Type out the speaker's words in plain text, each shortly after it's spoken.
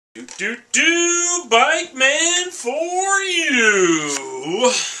Bike man for you.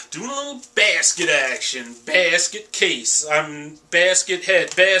 Doing a little basket action. Basket case. Basket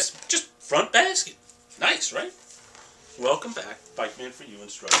head. Just front basket. Nice, right? Welcome back. Bike man for you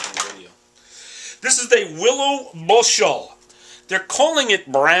instruction video. This is a Williow Bushel. They're calling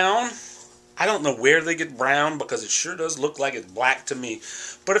it brown. I don't know where they get brown because it sure does look like it's black to me.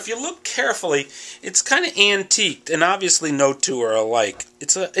 But if you look carefully, it's kind of antiqued, and obviously no two are alike.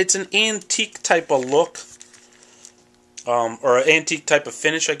 It's an antique type of look, or an antique type of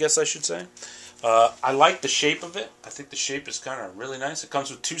finish, I guess I should say. I like the shape of it. I think the shape is kind of really nice. It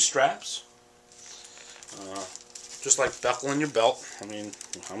comes with two straps, just like buckling your belt. I mean,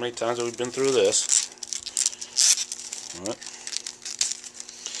 how many times have we been through this? All right.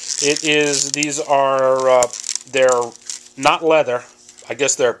 These are, they're not leather. I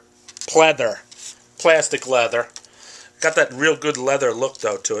guess they're pleather. Plastic leather. Got that real good leather look,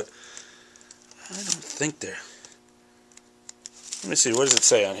 though, to it. I don't think they're... Let me see, what does it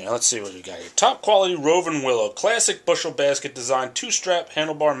say on here? Let's see what we got here. Top quality woven willow. Classic bushel basket design. Two-strap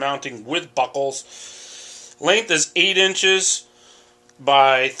handlebar mounting with buckles. Length is 8 inches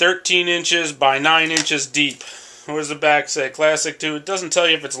by 13 inches by 9 inches deep. What does the back say? Classic too. It doesn't tell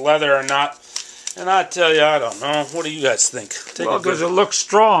you if it's leather or not. And I tell you, I don't know. What do you guys think? Well, does it look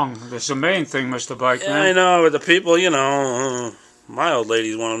strong? That's the main thing, Mr. Bikeman. Yeah, I know, but the people, you know, my old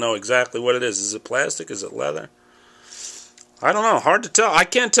ladies want to know exactly what it is. Is it plastic? Is it leather? I don't know. Hard to tell. I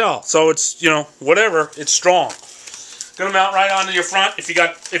can't tell. So it's, you know, whatever. It's strong. Gonna mount right onto your front. If you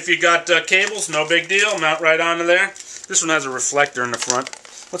got cables, no big deal. Mount right onto there. This one has a reflector in the front.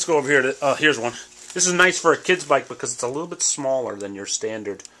 Let's go over here to. Here's one. This is nice for a kid's bike because it's a little bit smaller than your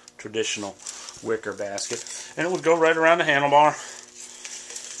standard traditional wicker basket. And it would go right around the handlebar.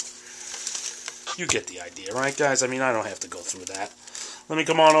 You get the idea, right, guys? I mean, I don't have to go through that. Let me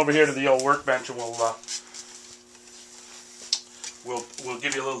come on over here to the old workbench and we'll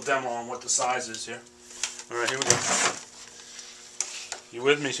give you a little demo on what the size is here. All right, here we go. You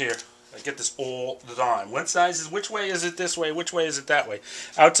with me here? I get this all the time. What size is, which way is it this way? Which way is it that way?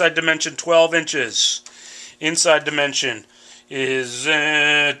 Outside dimension 12 inches. Inside dimension is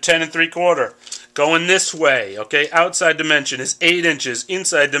 10 3/4. Going this way, okay? Outside dimension is 8 inches.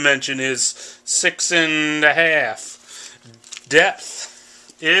 Inside dimension is 6 1/2. Depth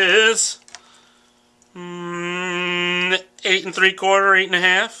is 8 3/4, 8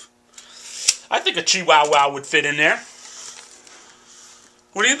 1/2. I think a Chihuahua would fit in there.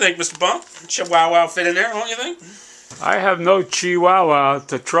 What do you think, Mr. Bump? Chihuahua fit in there, don't you think? I have no Chihuahua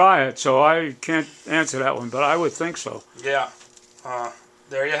to try it, so I can't answer that one, but I would think so. Yeah.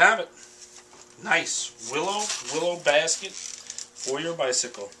 There you have it. Nice. Williow basket for your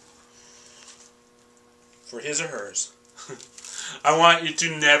bicycle. For his or hers. I want you to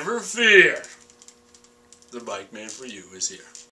never fear. The Bike Man for You is here.